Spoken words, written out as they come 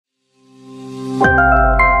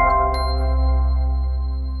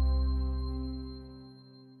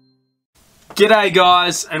G'day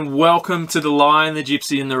guys, and welcome to The Lion, the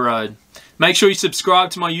Gypsy and the Road. Make sure you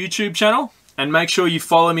subscribe to my YouTube channel and make sure you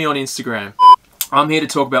follow me on Instagram. I'm here to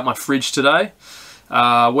talk about my fridge today.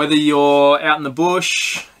 Whether you're out in the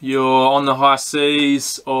bush, you're on the high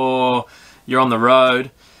seas, or you're on the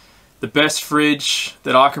road, the best fridge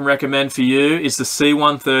that I can recommend for you is the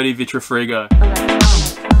C130 Vitrifrigo.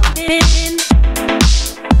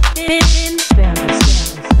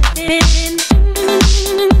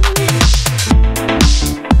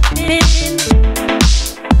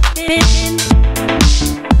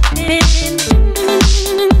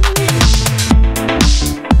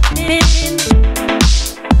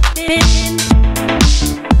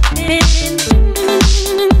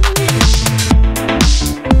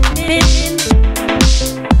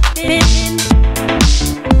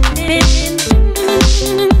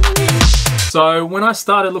 So when I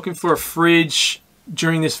started looking for a fridge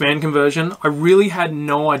during this van conversion, I really had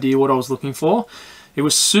no idea what I was looking for. It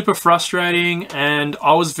was super frustrating and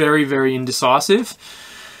I was very, very indecisive.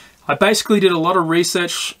 I basically did a lot of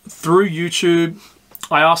research through YouTube.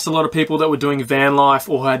 I asked a lot of people that were doing van life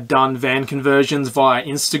or had done van conversions via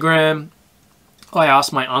Instagram. I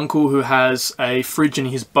asked my uncle who has a fridge in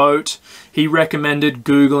his boat. He recommended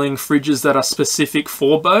Googling fridges that are specific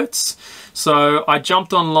for boats. So I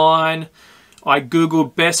jumped online. I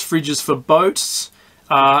Googled best fridges for boats.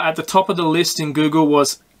 At the top of the list in Google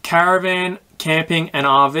was Caravan, Camping and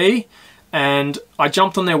RV. And I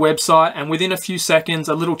jumped on their website and within a few seconds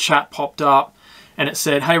a little chat popped up and it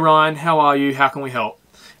said, "Hey Ryan, how are you? How can we help?"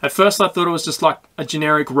 At first I thought it was just like a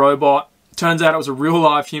generic robot. Turns out it was a real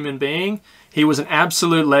live human being. He was an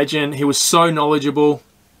absolute legend. He was so knowledgeable.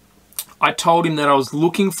 I told him that I was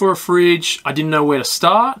looking for a fridge. I didn't know where to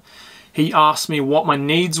start. He asked me what my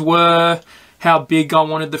needs were, how big I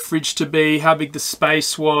wanted the fridge to be, how big the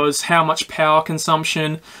space was, how much power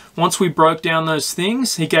consumption. Once we broke down those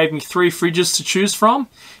things, he gave me 3 fridges to choose from.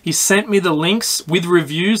 He sent me the links with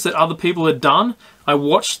reviews that other people had done. I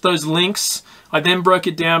watched those links. I then broke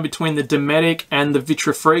it down between the Dometic and the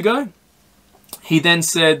Vitrifrigo. He then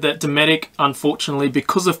said that Dometic, unfortunately,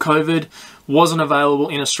 because of COVID, wasn't available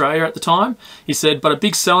in Australia at the time. He said, but a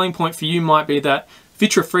big selling point for you might be that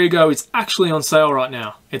Vitrifrigo is actually on sale right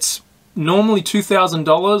now. It's normally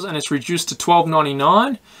 $2,000 and it's reduced to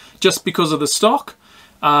 $1,299 just because of the stock.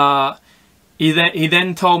 He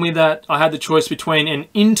then told me that I had the choice between an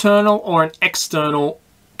internal or an external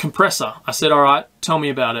compressor. I said, all right, tell me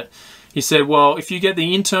about it. He said, well, if you get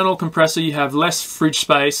the internal compressor, you have less fridge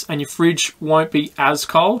space and your fridge won't be as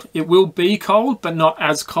cold. It will be cold, but not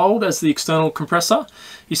as cold as the external compressor.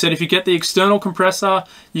 He said, if you get the external compressor,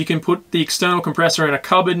 you can put the external compressor in a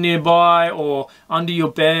cupboard nearby or under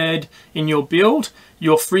your bed in your build.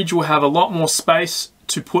 Your fridge will have a lot more space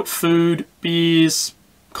to put food, beers,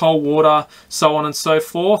 cold water, so on and so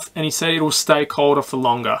forth. And he said it will stay colder for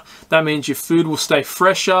longer. That means your food will stay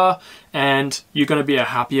fresher and you're going to be a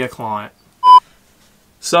happier client.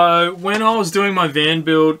 So when I was doing my van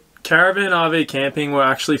build, Caravan, RV, Camping were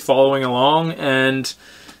actually following along and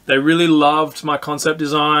they really loved my concept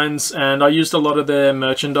designs and I used a lot of their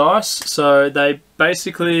merchandise. So they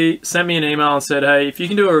basically sent me an email and said, hey, if you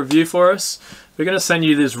can do a review for us, we're going to send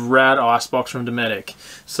you this rad icebox from Dometic.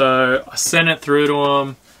 So I sent it through to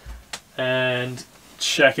them and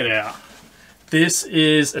check it out. This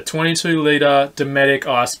is a 22-litre Dometic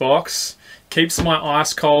icebox. Keeps my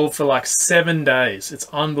ice cold for like 7 days. It's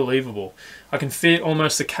unbelievable. I can fit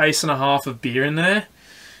almost a case and a half of beer in there.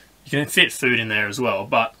 You can fit food in there as well,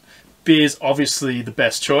 but beer's obviously the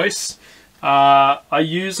best choice. I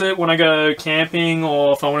use it when I go camping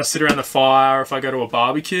or if I want to sit around the fire or if I go to a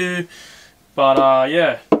barbecue. But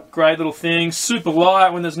yeah, great little thing. Super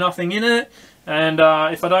light when there's nothing in it. And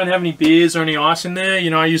if I don't have any beers or any ice in there,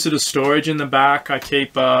 you know, I use it as storage in the back. I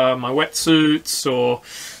keep my wetsuits or,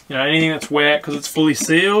 you know, anything that's wet because it's fully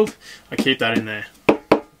sealed. I keep that in there.